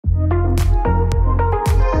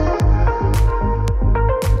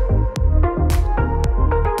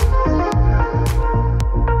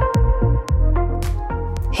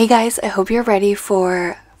Hey guys, I hope you're ready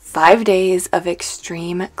for 5 days of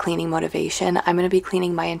extreme cleaning motivation. I'm going to be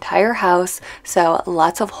cleaning my entire house, so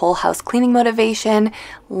lots of whole house cleaning motivation,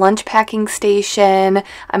 lunch packing station.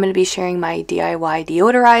 I'm going to be sharing my DIY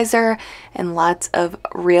deodorizer and lots of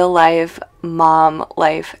real life mom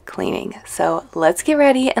life cleaning. So let's get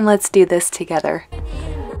ready and let's do this together.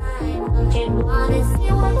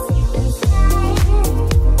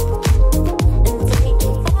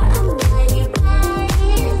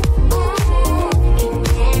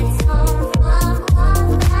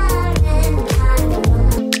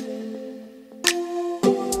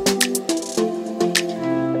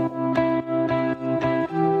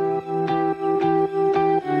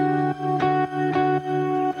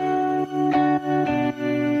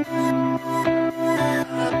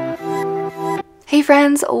 Hey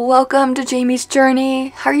friends, welcome to Jamie's Journey.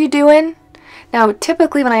 How are you doing? Now,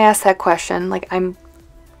 typically when I ask that question, I'm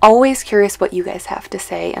always curious what you guys have to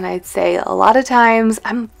say, and I'd say a lot of times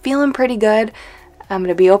I'm feeling pretty good. I'm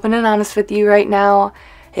gonna be open and honest with you right now.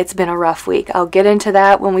 It's been a rough week. I'll get into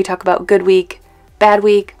that when we talk about good week, bad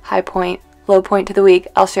week, high point, low point to the week.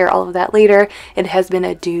 I'll share all of that later. It has been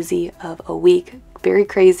a doozy of a week, very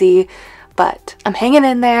crazy, but I'm hanging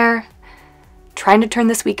in there, trying to turn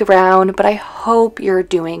this week around, but I hope you're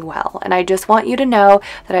doing well. And I just want you to know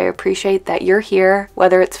that I appreciate that you're here,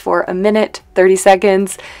 whether it's for a minute, 30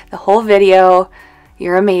 seconds, the whole video.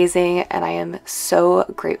 You're amazing, and I am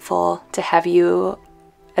so grateful to have you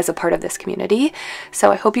as a part of this community.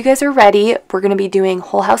 So I hope you guys are ready. We're going to be doing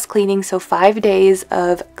whole house cleaning, so 5 days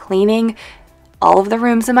of cleaning all of the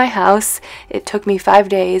rooms in my house. It took me 5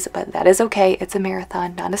 days, but that is okay. It's a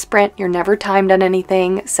marathon, not a sprint. You're never timed on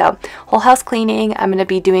anything. So whole house cleaning. I'm going to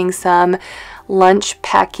be doing some lunch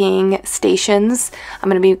packing stations. I'm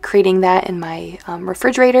going to be creating that in my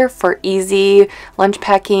refrigerator for easy lunch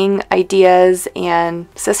packing ideas and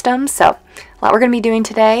systems. So a lot we're going to be doing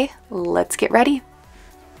today. Let's get ready.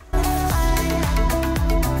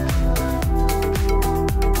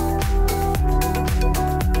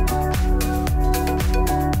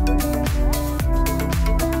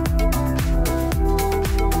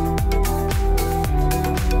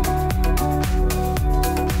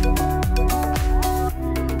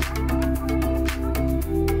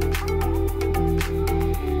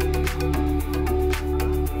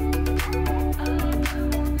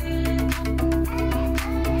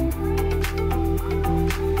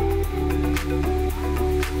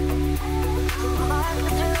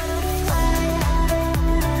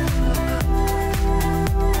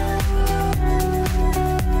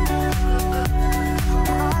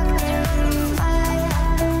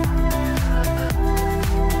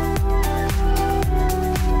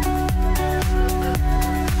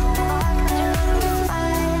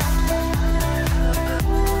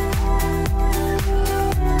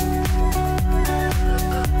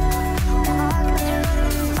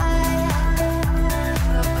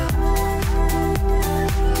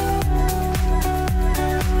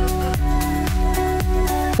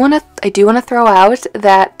 I do want to throw out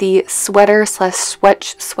that the sweater slash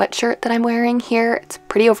sweatshirt that I'm wearing here, it's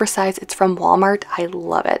pretty oversized. It's from Walmart. I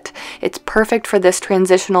love it. It's perfect for this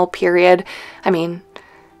transitional period. I mean,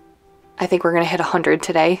 I think we're going to hit 100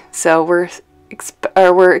 today. So we're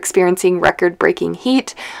experiencing record-breaking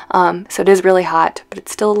heat. So it is really hot, but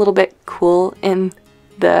it's still a little bit cool in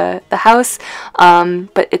the house,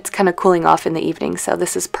 but it's kind of cooling off in the evening. So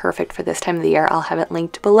this is perfect for this time of the year. I'll have it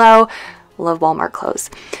linked below. Love Walmart clothes.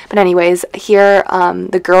 But anyways, here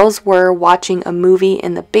the girls were watching a movie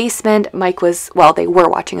in the basement. They were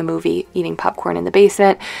watching a movie, eating popcorn in the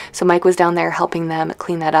basement. So Mike was down there helping them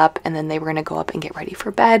clean that up, and then they were going to go up and get ready for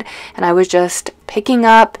bed. And I was just picking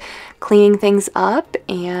up, cleaning things up,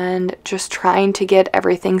 and just trying to get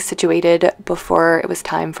everything situated before it was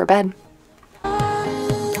time for bed.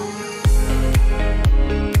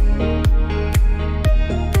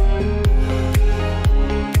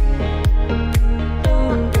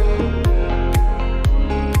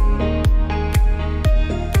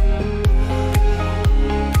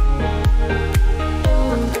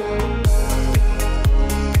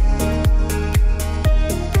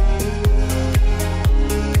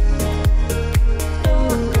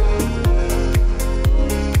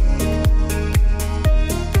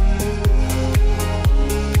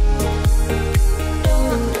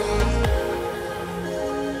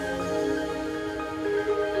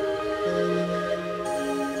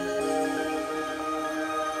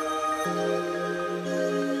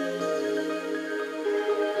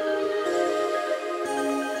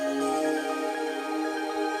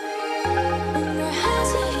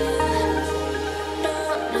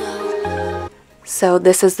 So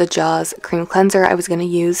this is the Jaws cream cleanser I was going to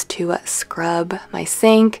use to scrub my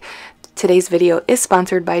sink. Today's video is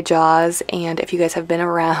sponsored by Jaws, and if you guys have been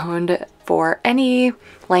around for any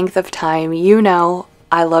length of time, you know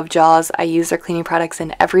I love Jaws. I use their cleaning products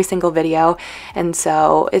in every single video, and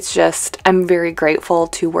so it's just, I'm very grateful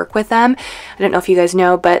to work with them. I don't know if you guys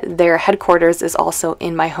know, but their headquarters is also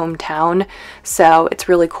in my hometown, so it's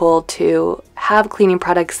really cool to have cleaning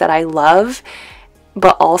products that I love,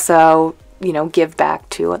 but also, you know, give back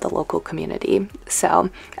to the local community. So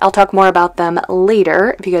I'll talk more about them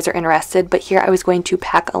later if you guys are interested, but here I was going to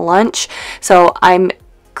pack a lunch. So I'm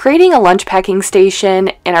creating a lunch packing station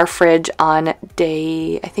in our fridge on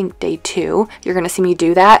I think day 2. You're gonna see me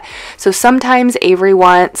do that. So sometimes Avery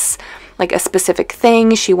wants like a specific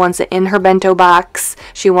thing. She wants it in her bento box.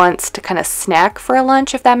 She wants to kind of snack for a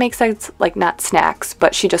lunch, if that makes sense. Like, not snacks,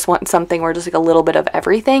 but she just wants something where just like a little bit of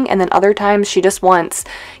everything. And then other times she just wants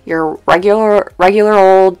your regular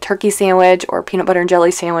old turkey sandwich or peanut butter and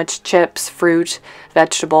jelly sandwich, chips, fruit,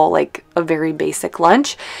 vegetable, like a very basic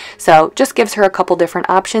lunch. So just gives her a couple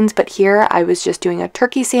different options. But here I was just doing a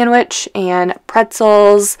turkey sandwich and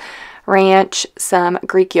pretzels, ranch, some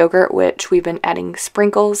Greek yogurt, which we've been adding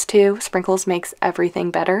sprinkles to. Sprinkles makes everything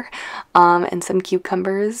better. And some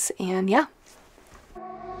cucumbers, and yeah.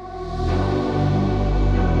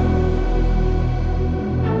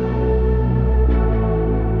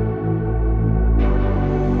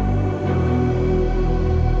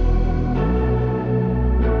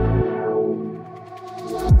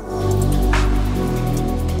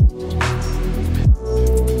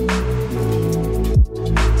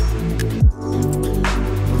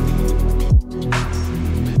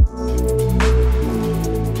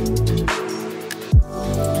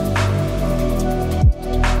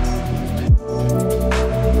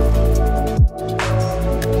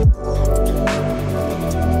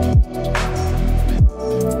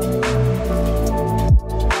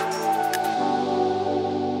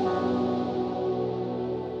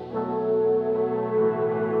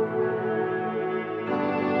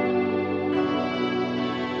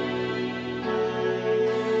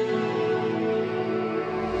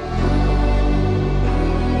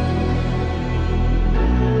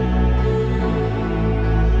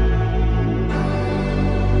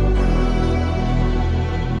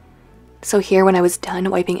 So here, when I was done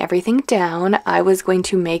wiping everything down, I was going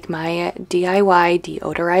to make my DIY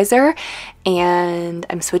deodorizer, and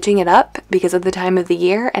I'm switching it up because of the time of the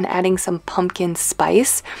year and adding some pumpkin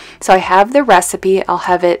spice. So I have the recipe. I'll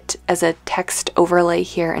have it as a text overlay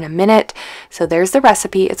here in a minute. So there's the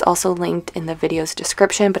recipe. It's also linked in the video's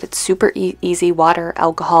description, but it's super easy. Water,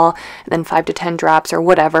 alcohol, and then 5 to 10 drops or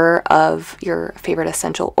whatever of your favorite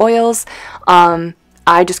essential oils.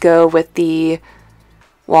 I just go with the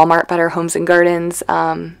Walmart Better Homes and Gardens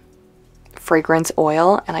fragrance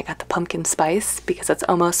oil, and I got the pumpkin spice because it's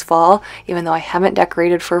almost fall, even though I haven't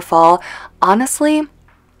decorated for fall. Honestly,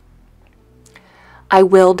 I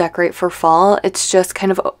will decorate for fall. It's just kind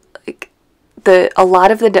of like a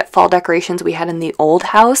lot of the fall decorations we had in the old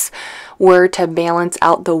house were to balance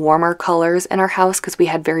out the warmer colors in our house because we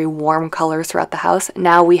had very warm colors throughout the house.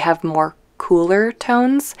 Now we have more cooler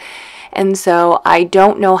tones. And so I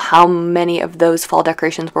don't know how many of those fall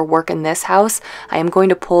decorations will work in this house. I am going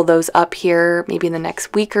to pull those up here maybe in the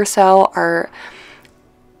next week or so. Our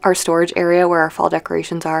storage area where our fall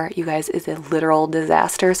decorations are, you guys, is a literal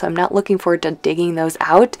disaster. So I'm not looking forward to digging those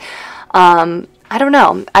out. I don't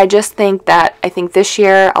know. I just think that this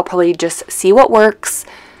year I'll probably just see what works,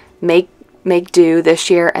 make do this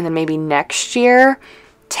year, and then maybe next year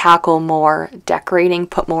tackle more decorating,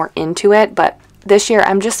 put more into it. But this year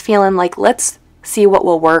I'm just feeling like, let's see what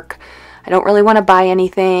will work. I don't really want to buy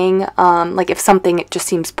anything, like if something just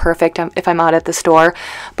seems perfect if I'm out at the store,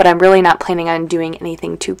 but I'm really not planning on doing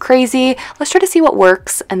anything too crazy. Let's try to see what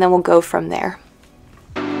works, and then we'll go from there.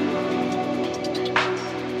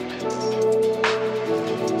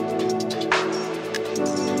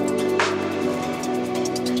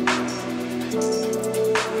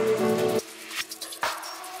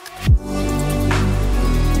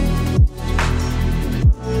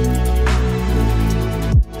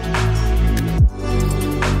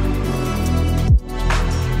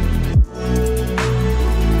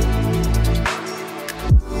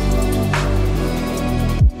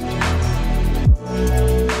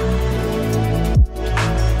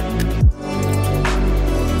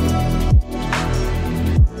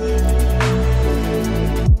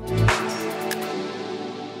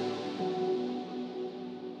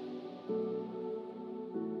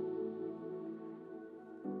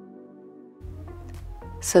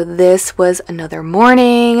 So this was another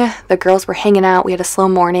morning. The girls were hanging out. We had a slow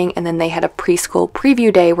morning, and then they had a preschool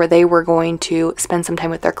preview day where they were going to spend some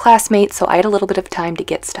time with their classmates. So I had a little bit of time to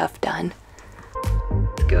get stuff done.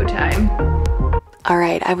 Go time. All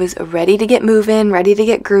right, I was ready to get moving, ready to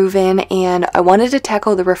get grooving, and I wanted to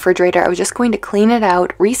tackle the refrigerator. I was just going to clean it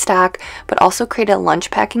out, restock, but also create a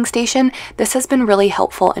lunch packing station. This has been really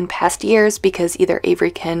helpful in past years because either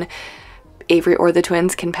Avery or the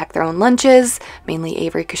twins can pack their own lunches, mainly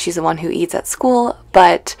Avery because she's the one who eats at school,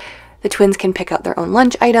 but the twins can pick out their own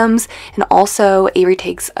lunch items, and also Avery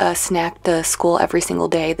takes a snack to school every single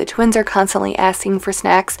day. The twins are constantly asking for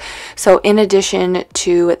snacks, so in addition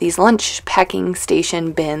to these lunch packing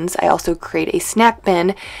station bins, I also create a snack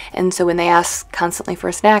bin, and so when they ask constantly for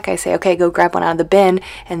a snack, I say, okay, go grab one out of the bin,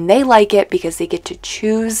 and they like it because they get to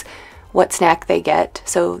choose what snack they get.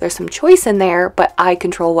 So there's some choice in there, but I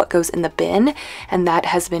control what goes in the bin, and that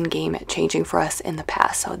has been game changing for us in the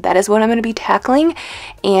past. So that is what I'm going to be tackling.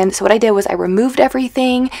 And so what I did was I removed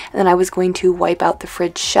everything, and then I was going to wipe out the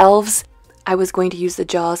fridge shelves. I was going to use the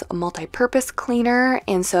Jaws multi-purpose cleaner,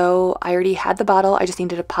 and so I already had the bottle. I just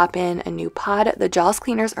needed to pop in a new pod. The Jaws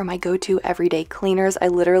cleaners are my go-to everyday cleaners. I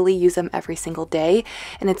literally use them every single day,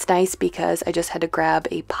 and it's nice because I just had to grab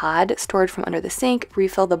a pod stored from under the sink,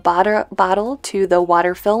 refill the bottle to the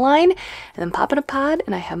water fill line, and then pop in a pod,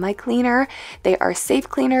 and I have my cleaner. They are safe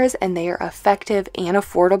cleaners, and they are effective and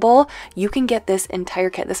affordable. You can get this entire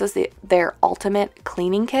kit. This is their ultimate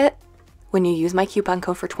cleaning kit. When you use my coupon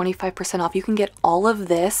code for 25% off, you can get all of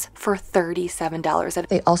this for $37.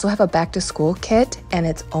 They also have a back to school kit, and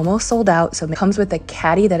it's almost sold out. So it comes with a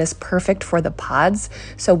caddy that is perfect for the pods.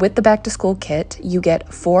 So with the back to school kit, you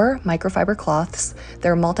get 4 microfiber cloths,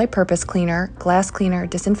 their multi-purpose cleaner, glass cleaner,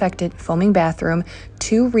 disinfectant, foaming bathroom,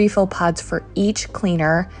 2 refill pods for each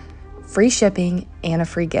cleaner, free shipping, and a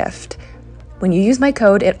free gift. When you use my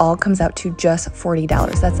code, it all comes out to just $40.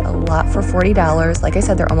 That's a lot for $40. Like I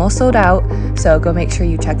said, they're almost sold out, so go make sure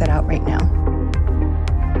you check that out right now.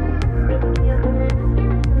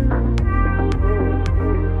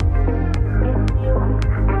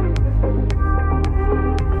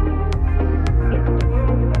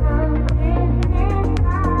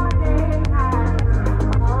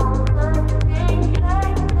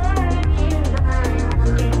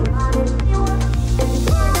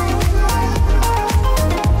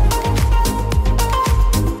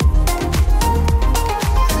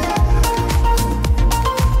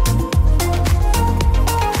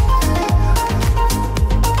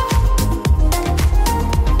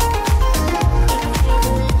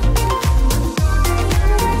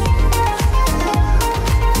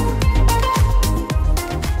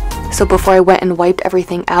 So before I went and wiped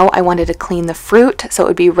everything out, I wanted to clean the fruit so it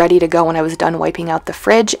would be ready to go when I was done wiping out the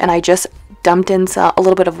fridge, and I just dumped in a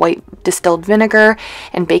little bit of white distilled vinegar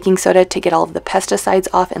and baking soda to get all of the pesticides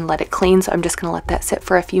off and let it clean. So I'm just going to let that sit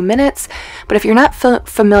for a few minutes. But if you're not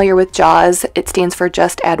familiar with JAWS, it stands for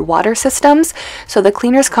Just Add Water Systems. So the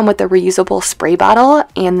cleaners come with a reusable spray bottle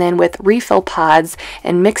and then with refill pods,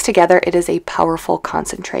 and mixed together it is a powerful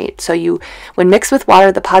concentrate. So when mixed with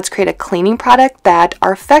water, the pods create a cleaning product that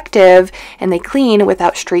are effective, and they clean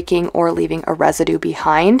without streaking or leaving a residue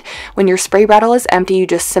behind. When your spray bottle is empty, you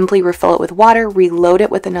just simply refill it with water, reload it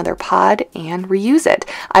with another pod, and reuse it.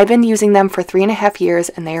 I've been using them for 3.5 years,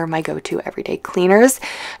 and they are my go-to everyday cleaners.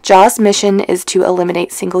 JAWS' mission is to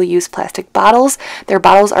eliminate single-use plastic bottles. Their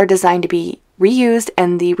bottles are designed to be reused,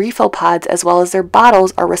 and the refill pods as well as their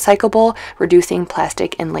bottles are recyclable, reducing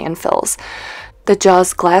plastic in landfills. The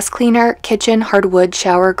JAWS glass cleaner, kitchen, hardwood,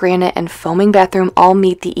 shower, granite, and foaming bathroom all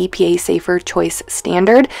meet the EPA Safer Choice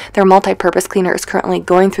standard. Their multi-purpose cleaner is currently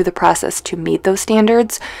going through the process to meet those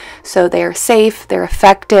standards. So they are safe, they're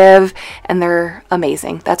effective, and they're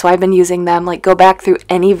amazing. That's why I've been using them. Like, go back through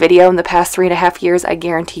any video in the past 3.5 years, I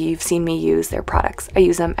guarantee you've seen me use their products. I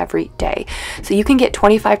use them every day. So you can get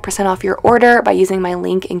 25% off your order by using my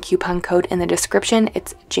link and coupon code in the description.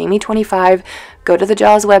 It's Jamie25. Go to the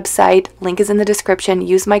JAWS website, link is in the description,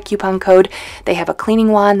 use my coupon code. They have a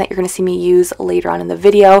cleaning wand that you're going to see me use later on in the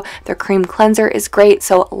video. Their cream cleanser is great,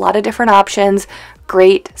 so a lot of different options.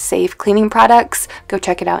 Great, safe cleaning products. Go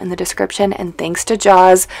check it out in the description, and thanks to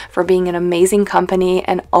JAWS for being an amazing company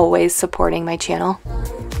and always supporting my channel.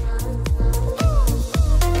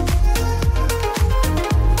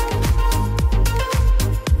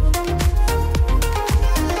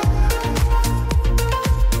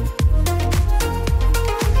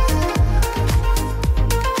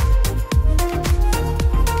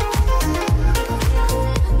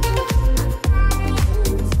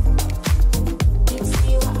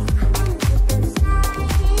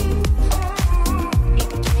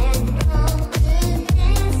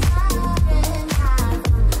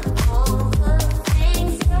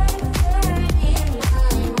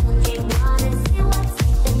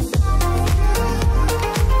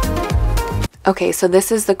 Okay, so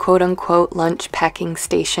this is the quote-unquote lunch packing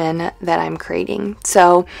station that I'm creating.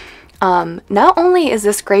 So not only is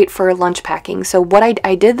this great for lunch packing, so what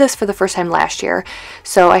I did this for the first time last year.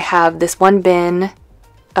 So I have this one bin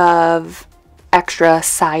of extra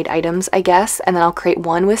side items, I guess, and then I'll create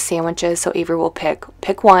one with sandwiches. So Avery will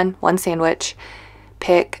pick one sandwich.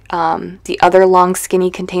 Pick the other long skinny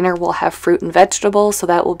container will have fruit and vegetables, so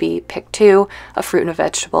that will be pick 2, a fruit and a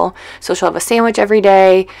vegetable. So she'll have a sandwich every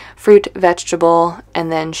day, fruit, vegetable,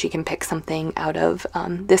 and then she can pick something out of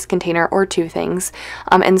this container or 2 things.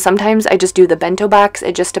 And sometimes I just do the bento box.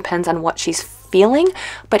 It just depends on what she's feeling.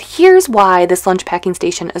 But here's why this lunch packing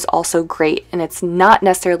station is also great, and it's not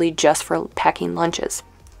necessarily just for packing lunches.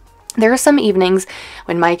 There are some evenings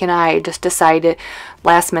when Mike and I just decided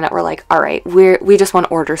last minute, we're like, all right, we just want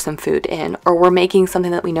to order some food in, or we're making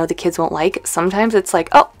something that we know the kids won't like. Sometimes it's like,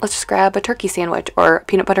 oh, let's just grab a turkey sandwich or a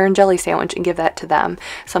peanut butter and jelly sandwich and give that to them.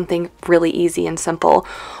 Something really easy and simple.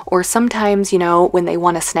 Or sometimes, you know, when they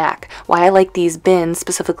want a snack. Why I like these bins,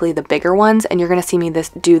 specifically the bigger ones, and you're going to see me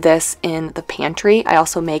do this in the pantry. I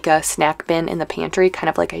also make a snack bin in the pantry, kind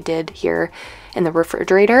of like I did here in the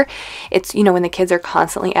refrigerator. It's, you know, when the kids are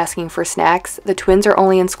constantly asking for snacks. The twins are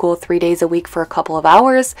only in school 3 days a week for a couple of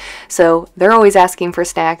hours, so they're always asking for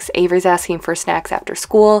snacks. Avery's asking for snacks after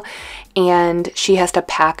school, and she has to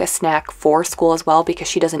pack a snack for school as well because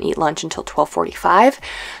she doesn't eat lunch until 12:45.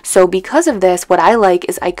 So because of this, what I like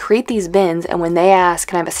is I create these bins, and when they ask,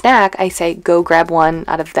 can I have a snack, I say, go grab one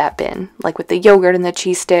out of that bin, like with the yogurt and the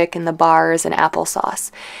cheese stick and the bars and applesauce.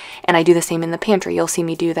 And I do the same in the pantry. You'll see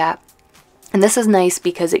me do that. And this is nice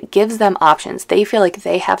because it gives them options. They feel like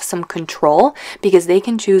they have some control because they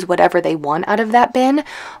can choose whatever they want out of that bin,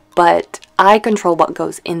 but I control what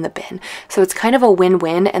goes in the bin. So it's kind of a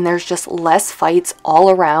win-win, and there's just less fights all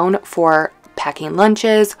around for packing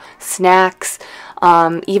lunches, snacks,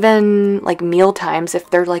 even like meal times. If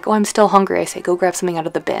they're like, oh, I'm still hungry, I say, go grab something out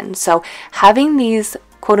of the bin. So having these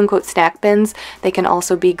quote-unquote snack bins, they can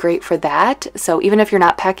also be great for that. So even if you're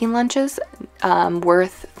not packing lunches,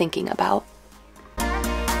 worth thinking about.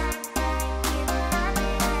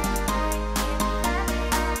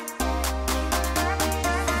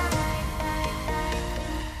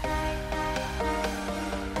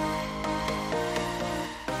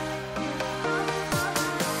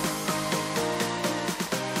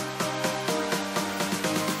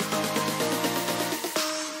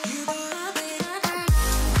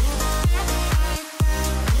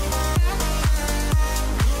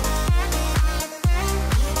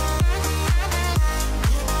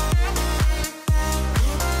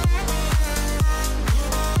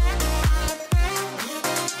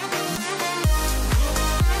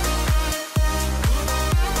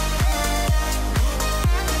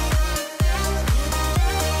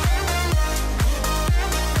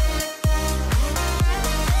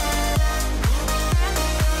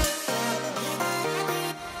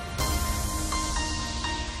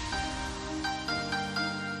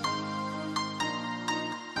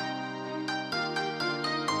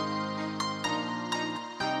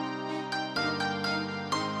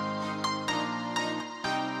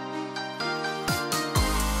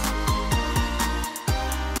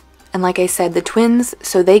 And like I said, the twins,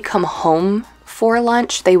 so they come home for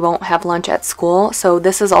lunch. They won't have lunch at school. So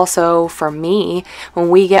this is also for me when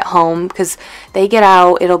we get home, because they get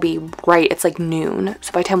out, it'll be it's like noon.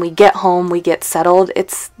 So by the time we get home, we get settled,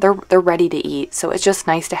 they're ready to eat. So it's just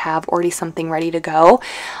nice to have already something ready to go.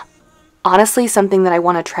 Honestly, something that I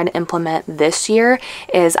want to try to implement this year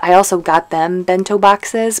is I also got them bento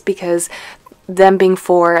boxes, because them being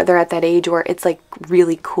 4, they're at that age where it's like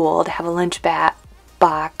really cool to have a lunch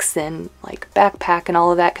box and like backpack and all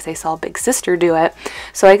of that, because I saw big sister do it.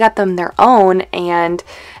 So I got them their own, and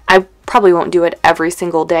I probably won't do it every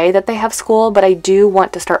single day that they have school, but I do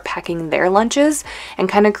want to start packing their lunches and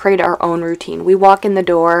kind of create our own routine. We walk in the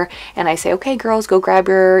door and I say, okay girls, go grab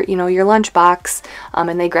your your lunch box,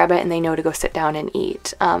 and they grab it and they know to go sit down and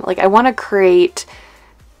eat. Like I want to create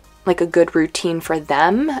like a good routine for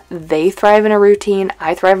them. They thrive in a routine,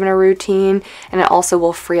 I thrive in a routine, and it also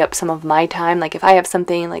will free up some of my time. Like if I have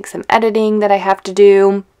something like some editing that I have to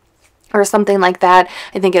do or something like that,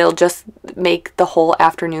 I think it'll just make the whole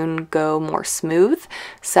afternoon go more smooth.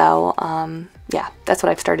 So yeah, that's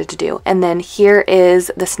what I've started to do. And then here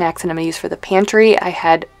is the snacks that I'm gonna use for the pantry. I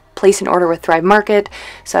had placed an order with Thrive Market,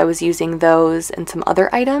 so I was using those and some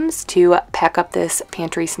other items to pack up this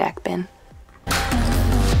pantry snack bin.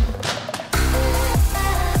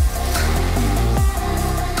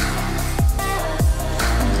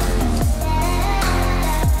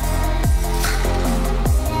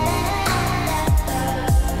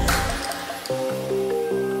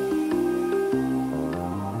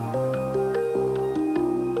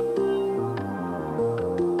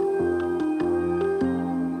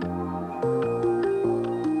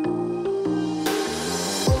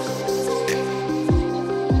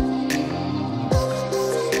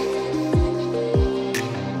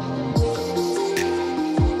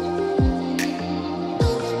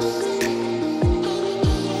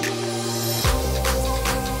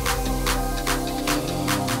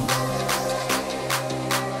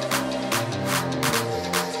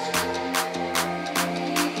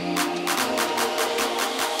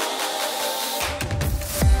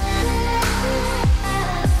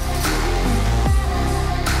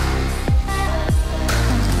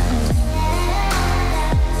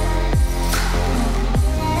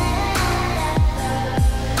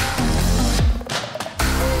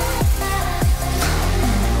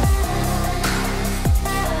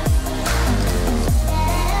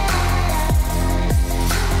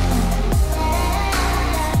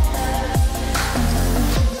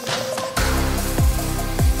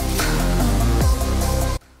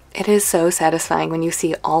 It is so satisfying when you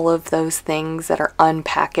see all of those things that are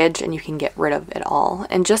unpackaged and you can get rid of it all.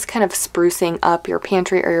 And just kind of sprucing up your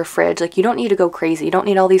pantry or your fridge. Like, you don't need to go crazy. You don't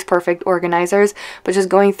need all these perfect organizers, but just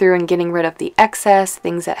going through and getting rid of the excess,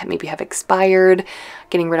 things that maybe have expired,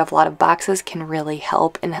 getting rid of a lot of boxes can really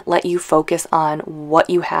help and let you focus on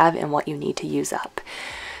what you have and what you need to use up.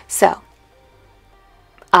 So,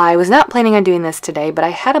 I was not planning on doing this today, but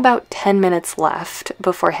I had about 10 minutes left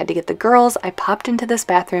before I had to get the girls. I popped into this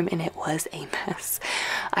bathroom and it was a mess.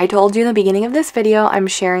 I told you in the beginning of this video, I'm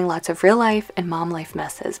sharing lots of real life and mom life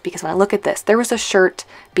messes, because when I look at this, there was a shirt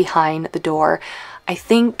behind the door. I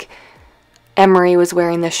think Emery was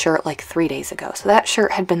wearing this shirt like 3 days ago. So that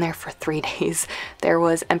shirt had been there for 3 days. There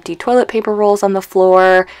was empty toilet paper rolls on the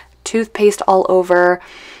floor, toothpaste all over.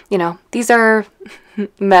 You know, these are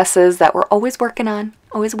messes that we're always working on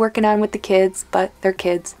with the kids, but they're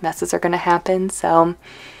kids. Messes are going to happen. So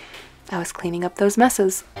I was cleaning up those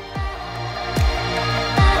messes.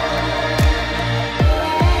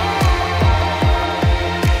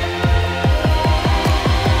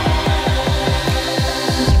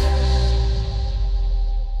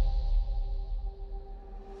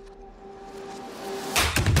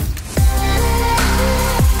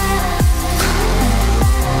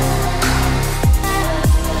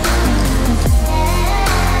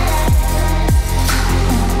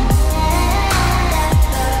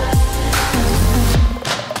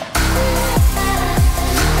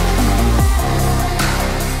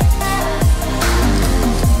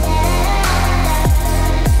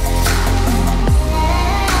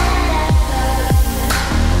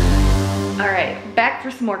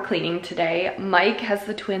 More cleaning today. Mike has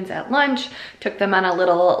the twins at lunch, took them on a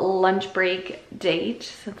little lunch break date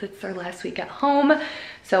since it's their last week at home.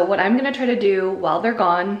 So what I'm gonna try to do while they're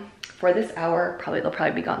gone for this hour, they'll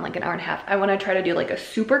probably be gone like an hour and a half, I want to try to do like a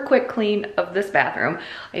super quick clean of this bathroom.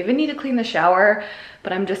 I even need to clean the shower,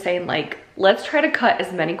 but I'm just saying, like, let's try to cut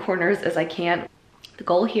as many corners as I can. The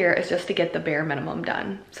goal here is just to get the bare minimum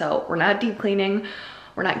done. So we're not deep cleaning.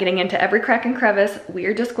 We're not getting into every crack and crevice.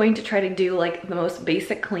 We're just going to try to do like the most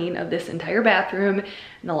basic clean of this entire bathroom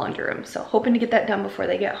and the laundry room. So hoping to get that done before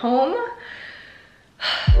they get home.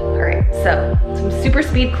 All right, so some super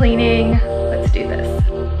speed cleaning. Let's do this.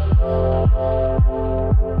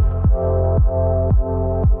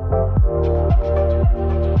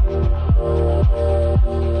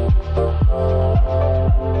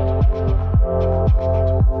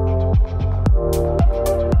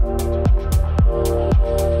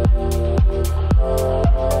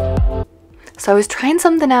 So I was trying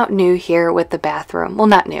something out new here with the bathroom. Well,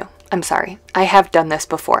 not new. I'm sorry. I have done this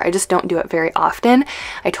before. I just don't do it very often.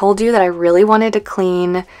 I told you that I really wanted to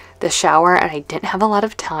clean the shower and I didn't have a lot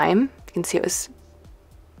of time. You can see it was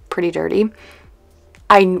pretty dirty.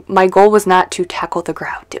 My goal was not to tackle the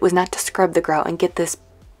grout. It was not to scrub the grout and get this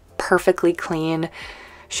perfectly clean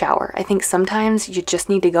shower. I think sometimes you just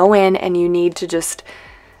need to go in and you need to just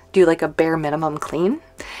do like a bare minimum clean.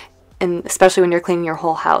 And especially when you're cleaning your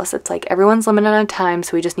whole house, it's like everyone's limited on time,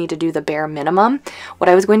 so we just need to do the bare minimum. What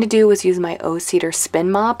I was going to do was use my O-Cedar spin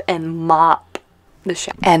mop and mop the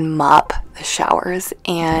showers,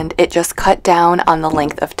 and it just cut down on the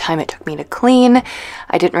length of time it took me to clean.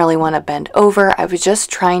 I didn't really want to bend over. I was just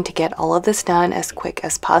trying to get all of this done as quick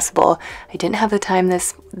as possible. I didn't have the time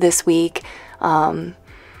this week.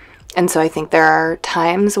 And so I think there are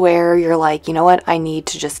times where you're like, you know what, I need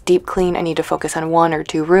to just deep clean. I need to focus on 1 or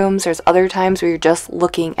 2 rooms. There's other times where you're just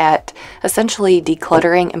looking at essentially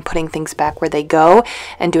decluttering and putting things back where they go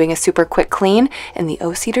and doing a super quick clean. And the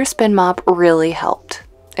O-Cedar spin mop really helped.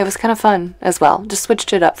 It was kind of fun as well. Just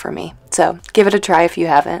switched it up for me. So give it a try if you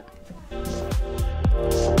haven't.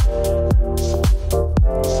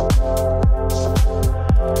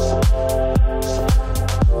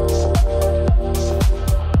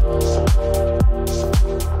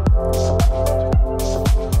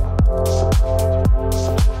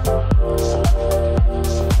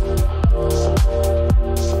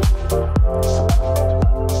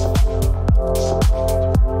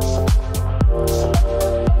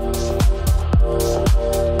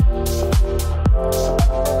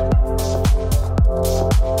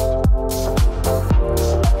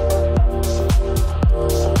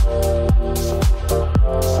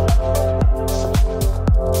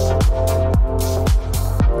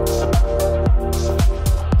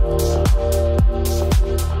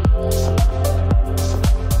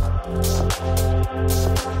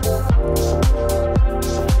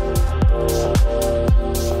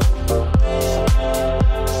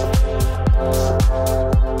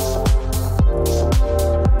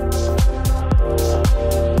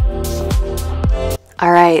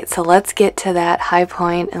 right, so let's get to that high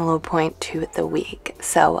point and low point to the week.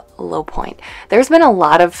 So, low point. There's been a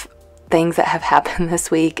lot of things that have happened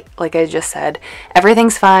this week. Like I just said,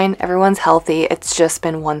 everything's fine, everyone's healthy. It's just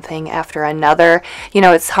been one thing after another. You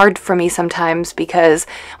know, it's hard for me sometimes because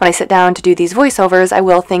when I sit down to do these voiceovers, I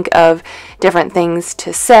will think of different things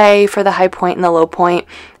to say for the high point and the low point.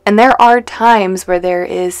 And there are times where there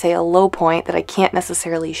is, say, a low point that I can't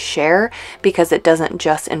necessarily share because it doesn't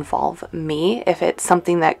just involve me. If it's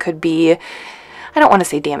something that could be, I don't want to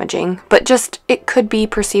say damaging, but just it could be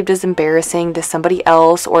perceived as embarrassing to somebody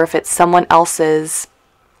else, or if it's someone else's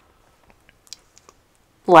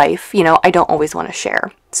life, you know, I don't always want to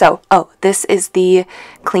share. So, this is the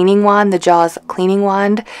cleaning wand, the Jaws cleaning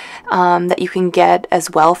wand that you can get as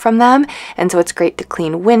well from them. And so it's great to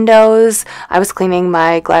clean windows. I was cleaning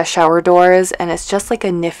my glass shower doors, and it's just like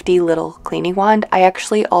a nifty little cleaning wand. I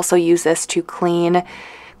actually also use this to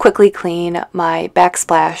quickly clean my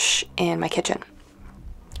backsplash in my kitchen.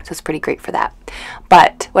 So it's pretty great for that.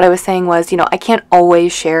 But what I was saying was, you know, I can't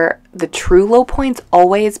always share the true low points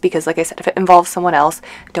always because, like I said, if it involves someone else,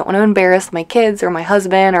 I don't want to embarrass my kids or my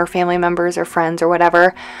husband or family members or friends or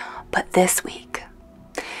whatever. But this week,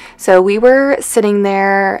 so we were sitting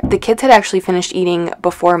there. The kids had actually finished eating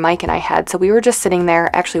before Mike and I had. So we were just sitting there.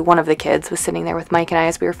 Actually, one of the kids was sitting there with Mike and I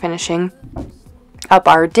as we were finishing up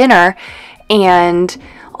our dinner. And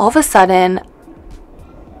all of a sudden,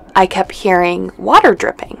 I kept hearing water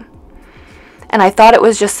dripping. And I thought it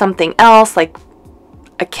was just something else, like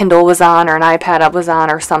a Kindle was on or an iPad was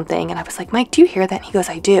on or something. And I was like, Mike, do you hear that? And he goes,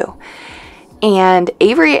 I do. And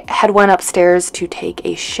Avery had went upstairs to take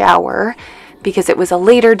a shower because it was a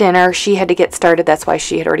later dinner. She had to get started. That's why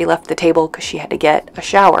she had already left the table, because she had to get a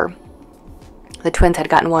shower. The twins had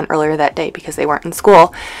gotten one earlier that day because they weren't in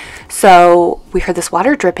school. So we heard this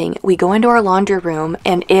water dripping. We go into our laundry room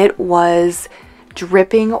and it was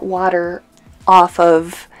dripping water off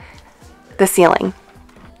of the ceiling.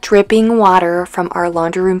 Dripping water from our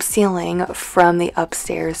laundry room ceiling from the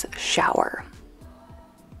upstairs shower.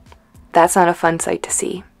 That's not a fun sight to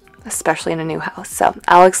see, especially in a new house. So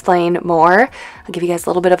I'll explain more. I'll give you guys a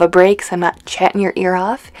little bit of a break so I'm not chatting your ear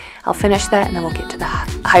off. I'll finish that and then we'll get to the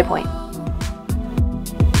high point.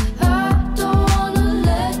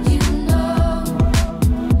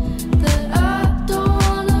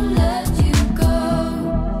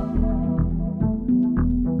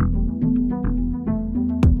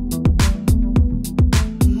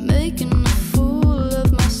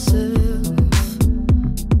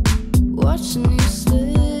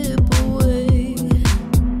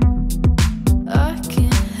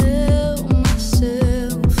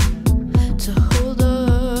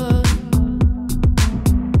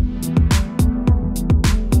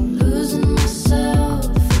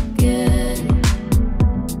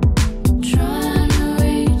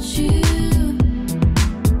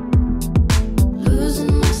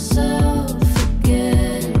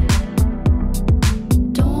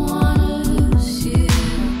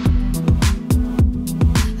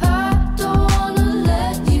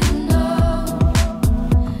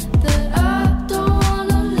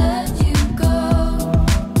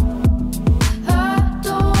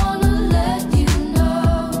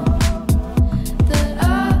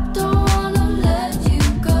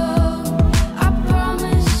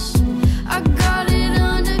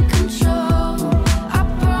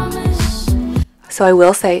 So I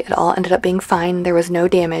will say it all ended up being fine. There was no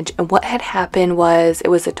damage. And what had happened was it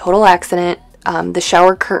was a total accident. The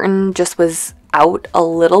shower curtain just was out a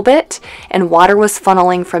little bit and water was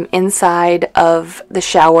funneling from inside of the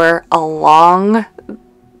shower along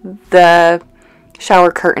the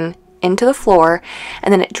shower curtain into the floor,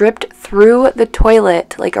 and then it dripped through the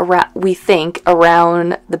toilet, like around, we think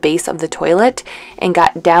around the base of the toilet, and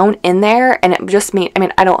got down in there. And it just I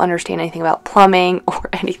mean, I don't understand anything about plumbing or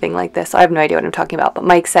anything like this, so I have no idea what I'm talking about, but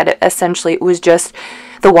Mike said it essentially, it was just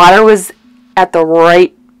the water was at the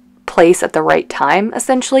right place at the right time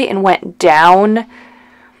essentially and went down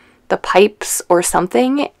the pipes or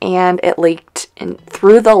something, and it leaked in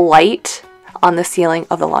through the light on the ceiling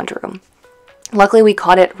of the laundry room. Luckily, we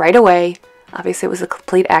caught it right away. Obviously, it was a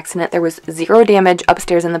complete accident. There was zero damage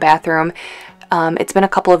upstairs in the bathroom. It's been a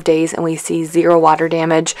couple of days and we see zero water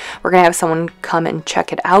damage. We're going to have someone come and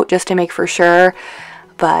check it out just to make for sure.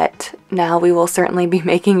 But now we will certainly be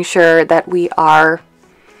making sure that we are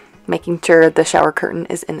making sure the shower curtain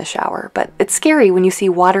is in the shower. But it's scary when you see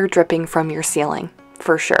water dripping from your ceiling,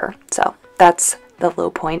 for sure. So that's the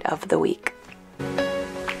low point of the week.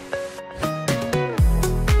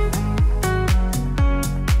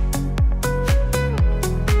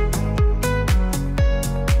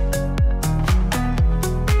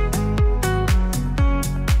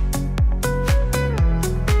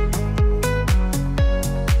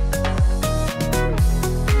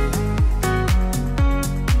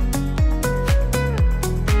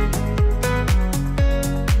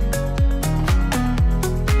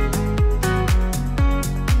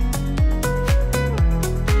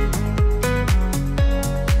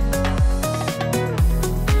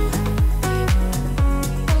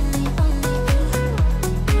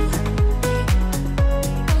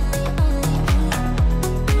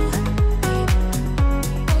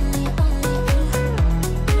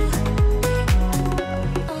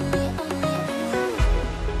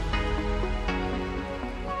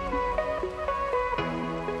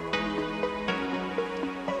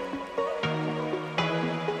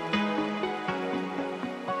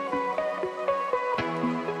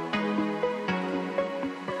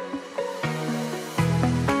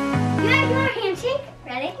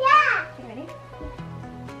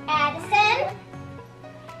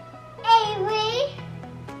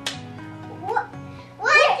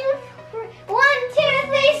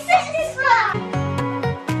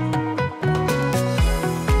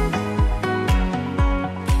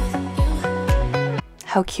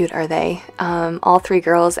 How cute are they? All three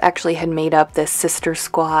girls actually had made up this sister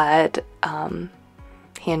squad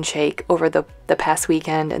handshake over the past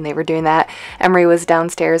weekend, and they were doing that. Emery was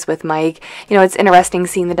downstairs with Mike. You know, it's interesting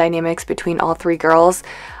seeing the dynamics between all three girls.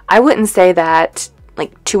 I wouldn't say that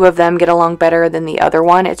like two of them get along better than the other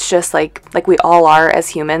one. It's just like we all are as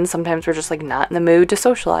humans. Sometimes we're just like not in the mood to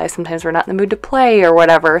socialize. Sometimes we're not in the mood to play or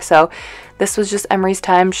whatever. So this was just Emery's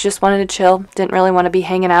time. She just wanted to chill. Didn't really want to be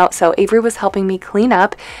hanging out. So Avery was helping me clean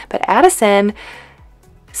up. But Addison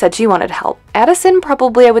said she wanted help. Addison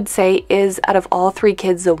probably, I would say, is out of all three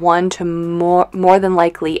kids the one to more than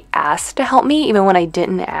likely ask to help me, even when I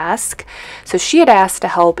didn't ask. So she had asked to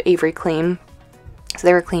help Avery clean. So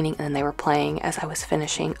they were cleaning and then they were playing as I was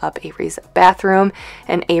finishing up Avery's bathroom,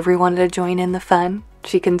 and Avery wanted to join in the fun.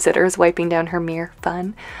 She considers wiping down her mirror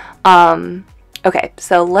fun. Okay,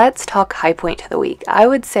 so let's talk high point to the week. I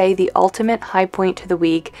would say the ultimate high point to the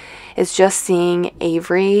week is just seeing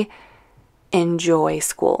Avery enjoy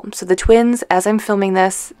school. So the twins, as I'm filming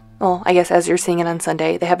this, well, I guess as you're seeing it on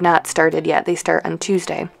Sunday, they have not started yet. They start on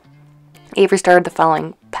Tuesday. Avery started the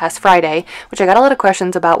following past Friday, which I got a lot of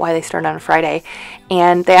questions about why they start on Friday.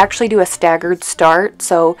 And they actually do a staggered start.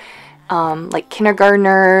 So like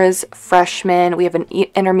kindergartners, freshmen, we have an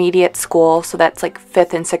intermediate school. So that's like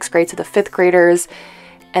 5th and 6th grade. So the 5th graders.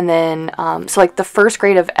 And then, so like the 1st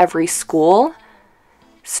grade of every school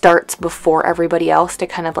starts before everybody else to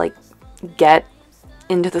kind of like get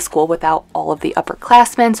into the school without all of the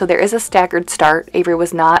upperclassmen. So there is a staggered start. Avery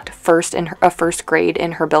was not first in a 1st grade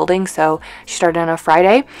in her building, so she started on a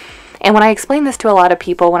Friday. And when I explained this to a lot of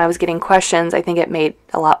people when I was getting questions, I think it made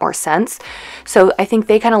a lot more sense. So I think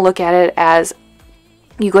they kind of look at it as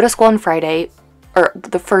you go to school on Friday, or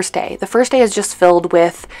the first day. The first day is just filled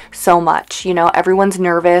with so much. You know, everyone's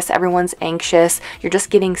nervous, everyone's anxious, you're just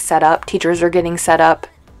getting set up, teachers are getting set up,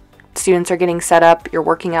 students are getting set up, you're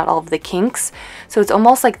working out all of the kinks. So it's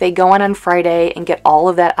almost like they go on Friday and get all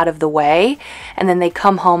of that out of the way, and then they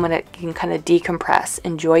come home and it can kind of decompress,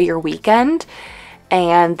 enjoy your weekend,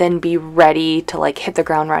 and then be ready to like hit the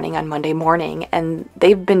ground running on Monday morning. And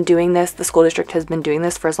they've been doing this, the school district has been doing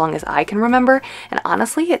this for as long as I can remember, and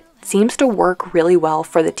honestly it seems to work really well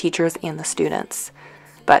for the teachers and the students.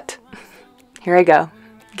 But here I go,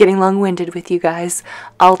 getting long-winded with you guys.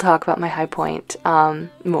 I'll talk about my high point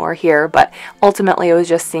more here, but ultimately it was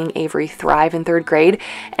just seeing Avery thrive in 3rd grade,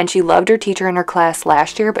 and she loved her teacher in her class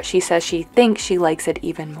last year, but she says she thinks she likes it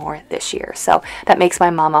even more this year. So that makes my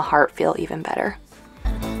mama heart feel even better.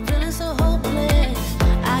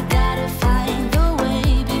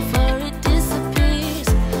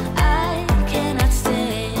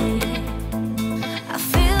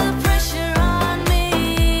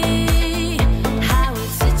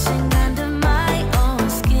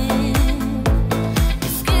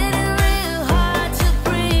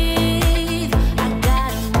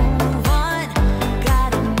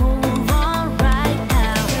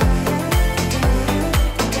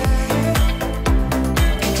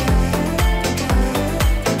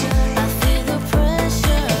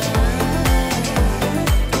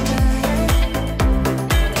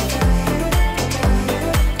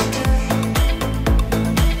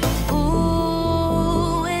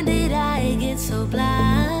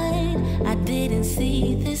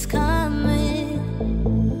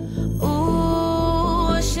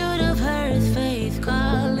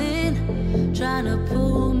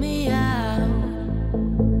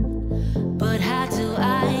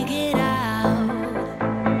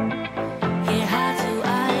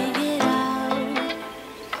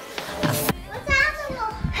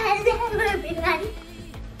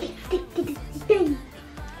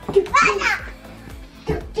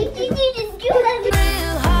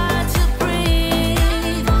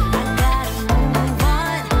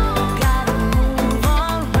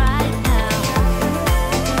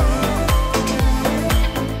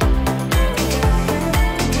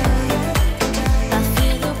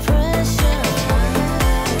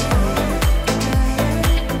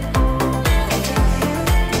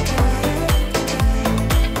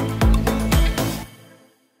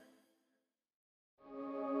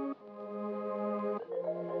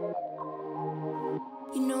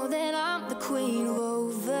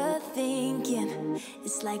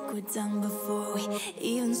 Done before we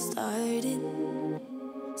even started.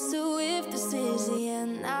 So if this is the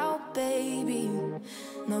end now, baby,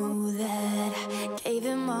 know that I gave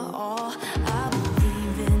it my all. I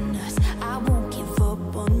believe in us, I won't give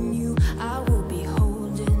up on you. I will be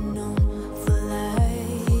holding on for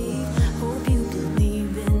life. Hope you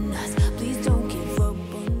believe in us, please don't give up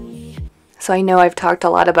on me. So I know I've talked a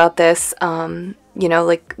lot about this, you know,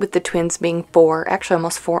 like with the twins being 4, actually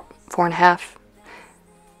almost four and a half.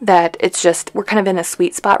 that it's just, we're kind of in a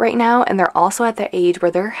sweet spot right now, and they're also at the age where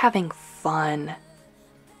they're having fun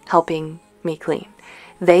helping me clean.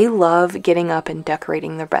 They love getting up and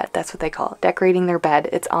decorating their bed. That's what they call it, decorating their bed.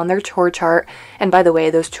 It's on their chore chart. And by the way,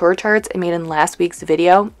 those chore charts I made in last week's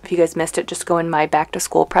video. If you guys missed it, just go in my back to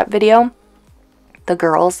school prep video. The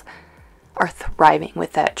girls are thriving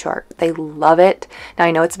with that chart. They love it. Now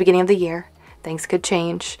I know it's the beginning of the year. Things could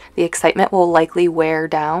change. The excitement will likely wear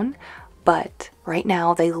down. But right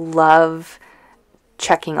now they love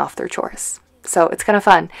checking off their chores. So it's kind of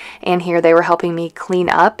fun. And here they were helping me clean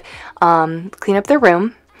up their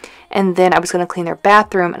room. And then I was going to clean their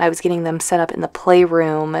bathroom, and I was getting them set up in the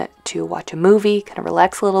playroom to watch a movie, kind of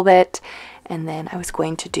relax a little bit. And then I was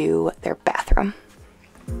going to do their bathroom.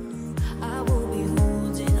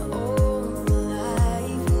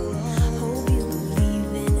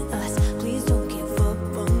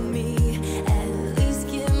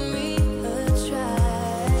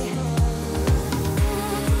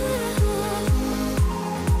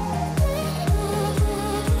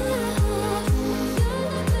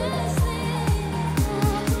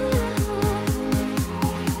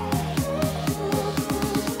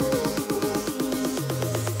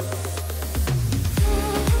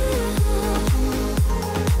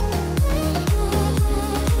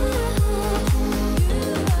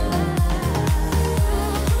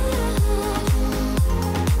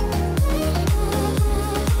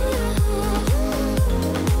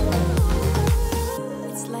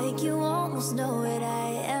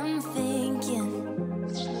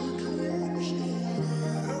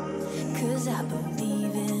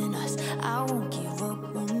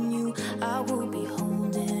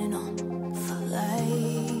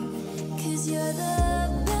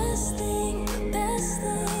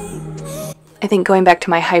 I think going back to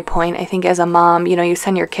my high point, I think as a mom, you know, you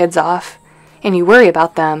send your kids off and you worry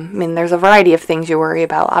about them. I mean, there's a variety of things you worry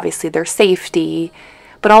about. Obviously, their safety,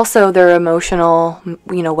 but also their emotional,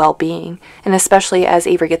 you know, well-being. And especially as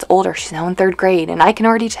Avery gets older, she's now in 3rd grade, and I can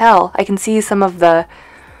already tell. I can see some of the,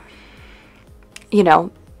 you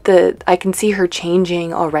know, I can see her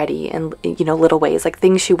changing already in, you know, little ways. Like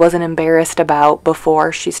things she wasn't embarrassed about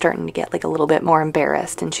before, she's starting to get like a little bit more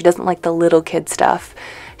embarrassed. And she doesn't like the little kid stuff.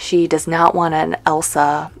 She does not want an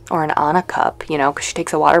Elsa or an Anna cup, you know, because she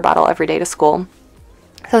takes a water bottle every day to school.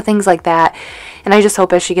 So things like that. And I just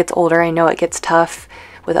hope as she gets older, I know it gets tough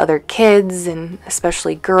with other kids and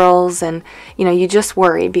especially girls. And, you know, you just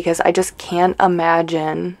worry because I just can't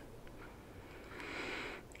imagine,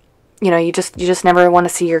 you know, you just never want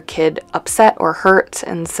to see your kid upset or hurt.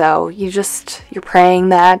 And so you're praying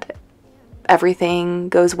that everything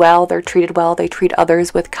goes well, they're treated well, they treat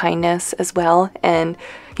others with kindness as well. And,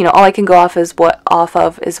 you know, all I can go off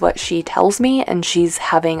of is what she tells me, and she's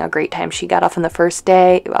having a great time. She got off the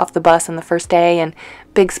bus on the first day, and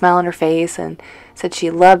big smile on her face, and said she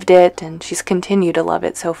loved it, and she's continued to love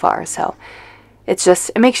it so far. So it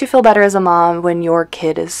makes you feel better as a mom when your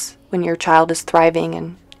child is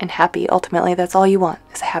thriving and happy. Ultimately, that's all you want,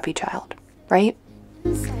 is a happy child, right?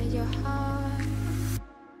 Inside your heart,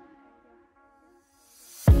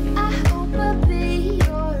 I hope I'll be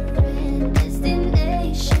your end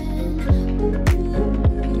destination.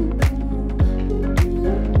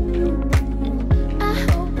 I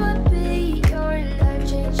hope I'll be your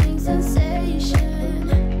life-changing sensation.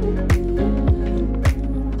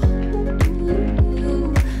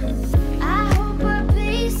 I hope I'll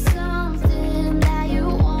be something that you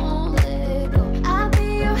won't let go. I'll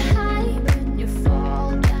be your high when you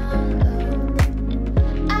fall down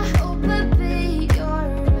low. I hope I'll be your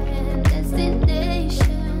end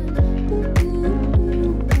destination.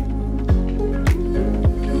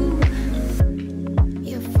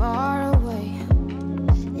 You're far away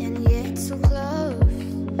and yet so close.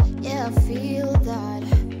 Yeah, I feel that.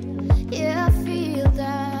 Yeah, I feel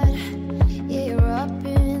that. Yeah, you're up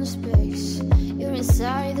in space. You're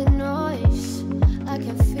inside the noise. I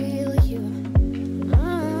can feel you.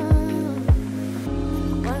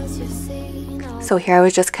 Once you've seen all So here I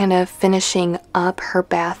was just kind of finishing up her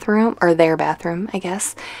bathroom, or their bathroom, I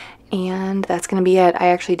guess. And that's going to be it. I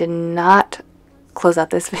actually did not close out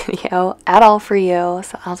this video at all for you,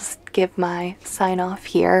 so I'll just give my sign off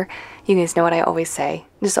here. You guys know what I always say.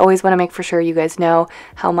 Just always want to make for sure you guys know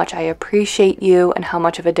how much I appreciate you and how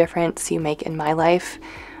much of a difference you make in my life.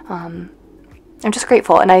 I'm just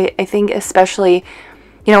grateful. And I think especially,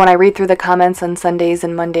 you know, when I read through the comments on Sundays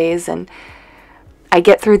and Mondays, and I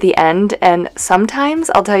get through the end, and sometimes,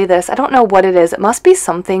 I'll tell you this, I don't know what it is. It must be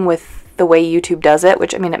something with the way YouTube does it,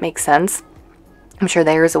 which, I mean, it makes sense. I'm sure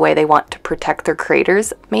there's a way they want to protect their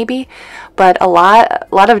creators, maybe. But a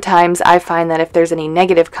lot of times I find that if there's any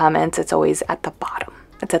negative comments, it's always at the bottom.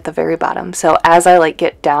 it's at the very bottom. So as I like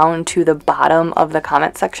get down to the bottom of the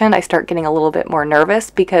comment section, I start getting a little bit more nervous,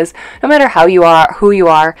 because no matter how you are, who you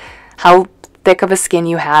are, how thick of a skin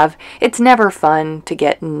you have, it's never fun to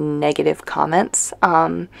get negative comments.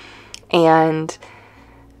 And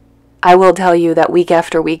I will tell you that week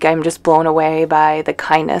after week, I'm just blown away by the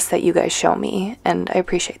kindness that you guys show me, and I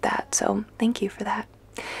appreciate that. So thank you for that.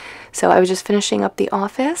 So I was just finishing up the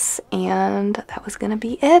office, and that was going to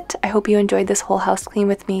be it. I hope you enjoyed this whole house clean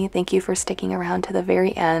with me. Thank you for sticking around to the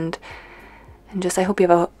very end. And just I hope you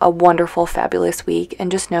have a wonderful, fabulous week. And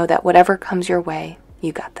just know that whatever comes your way,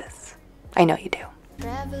 you got this. I know you do.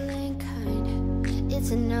 Traveling kind,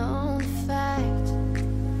 it's a known fact.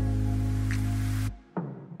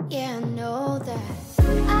 Yeah, I know that.